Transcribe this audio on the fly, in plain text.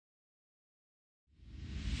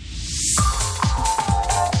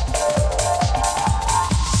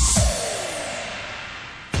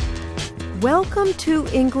Welcome to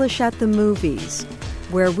English at the Movies,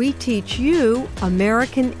 where we teach you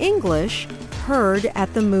American English heard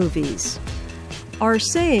at the movies. Our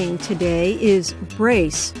saying today is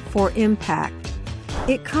brace for impact.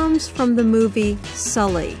 It comes from the movie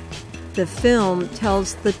Sully. The film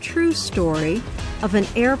tells the true story of an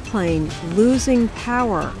airplane losing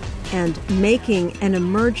power and making an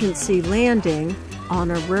emergency landing on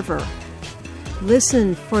a river.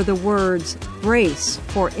 Listen for the words brace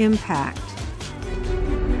for impact.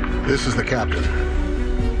 This is the captain.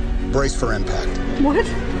 Brace for impact. What?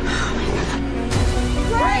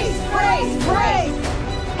 Brace, brace, brace!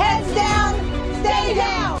 Heads down, stay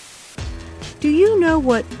down! Do you know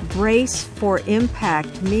what brace for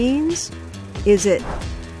impact means? Is it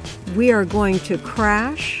we are going to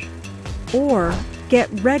crash or get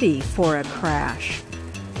ready for a crash?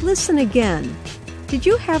 Listen again. Did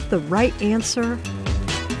you have the right answer?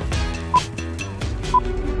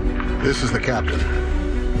 This is the captain.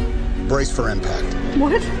 Brace for impact.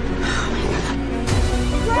 What?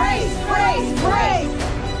 Brace, brace, brace!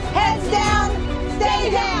 Heads down,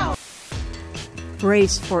 stay down!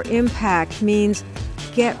 Brace for impact means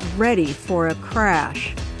get ready for a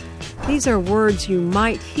crash. These are words you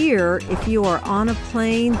might hear if you are on a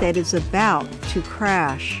plane that is about to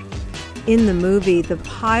crash. In the movie, the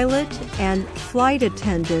pilot and flight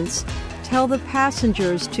attendants tell the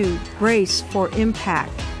passengers to brace for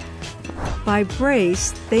impact. By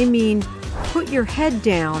brace, they mean put your head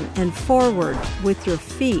down and forward with your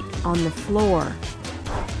feet on the floor.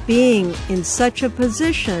 Being in such a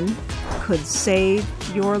position could save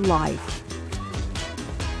your life.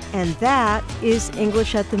 And that is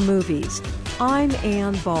English at the Movies. I'm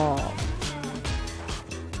Ann Ball.